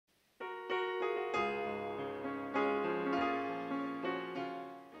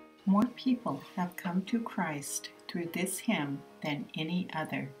More people have come to Christ through this hymn than any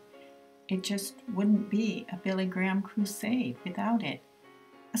other. It just wouldn't be a Billy Graham crusade without it.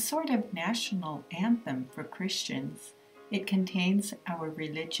 A sort of national anthem for Christians, it contains our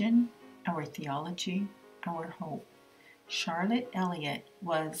religion, our theology, our hope. Charlotte Elliott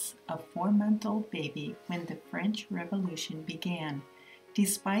was a 4-month-old baby when the French Revolution began.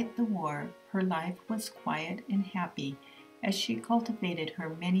 Despite the war, her life was quiet and happy as she cultivated her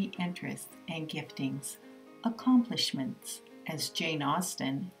many interests and giftings. Accomplishments, as Jane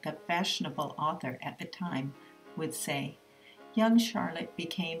Austen, the fashionable author at the time, would say. Young Charlotte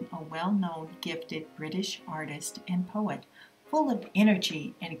became a well-known, gifted British artist and poet, full of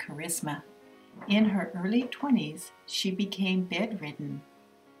energy and charisma. In her early 20s, she became bedridden,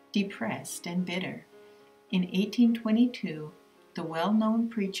 depressed, and bitter. In 1822, the well-known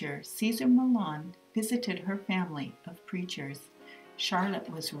preacher Caesar Milan visited her family of preachers. Charlotte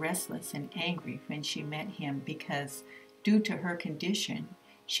was restless and angry when she met him because, due to her condition,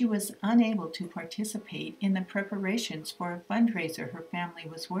 she was unable to participate in the preparations for a fundraiser her family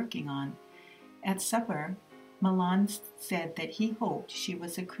was working on. At supper, Milan said that he hoped she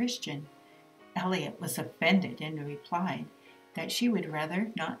was a Christian. Elliott was offended and replied that she would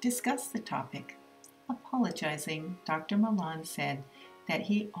rather not discuss the topic. Apologizing, Dr. Milan said that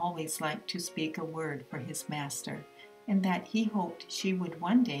he always liked to speak a word for his master and that he hoped she would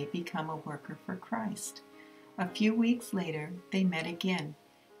one day become a worker for Christ. A few weeks later, they met again.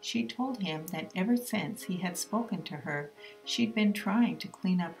 She told him that ever since he had spoken to her, she'd been trying to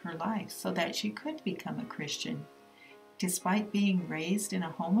clean up her life so that she could become a Christian. Despite being raised in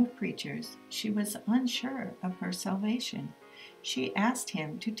a home of preachers, she was unsure of her salvation. She asked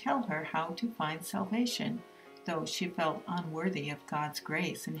him to tell her how to find salvation, though she felt unworthy of God's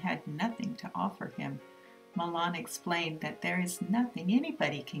grace and had nothing to offer him. Milan explained that there is nothing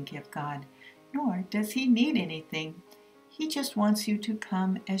anybody can give God, nor does he need anything. He just wants you to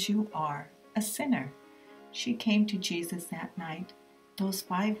come as you are, a sinner. She came to Jesus that night. Those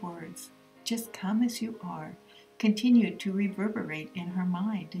 5 words, just come as you are, continued to reverberate in her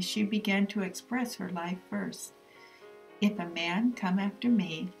mind as she began to express her life verse. If a man come after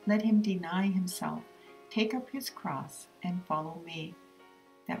me, let him deny himself, take up his cross, and follow me.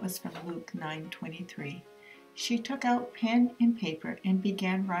 That was from Luke 9:23. She took out pen and paper and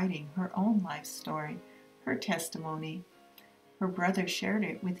began writing her own life story, her testimony. Her brother shared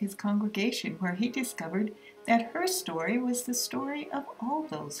it with his congregation, where he discovered that her story was the story of all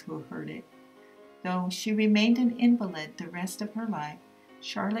those who heard it. Though she remained an invalid the rest of her life,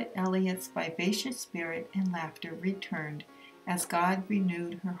 Charlotte Elliott's vivacious spirit and laughter returned as God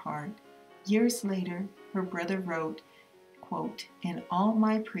renewed her heart. Years later, her brother wrote, quote, "In all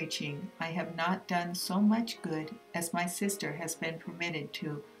my preaching, I have not done so much good as my sister has been permitted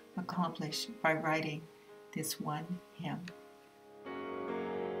to accomplish by writing this one hymn."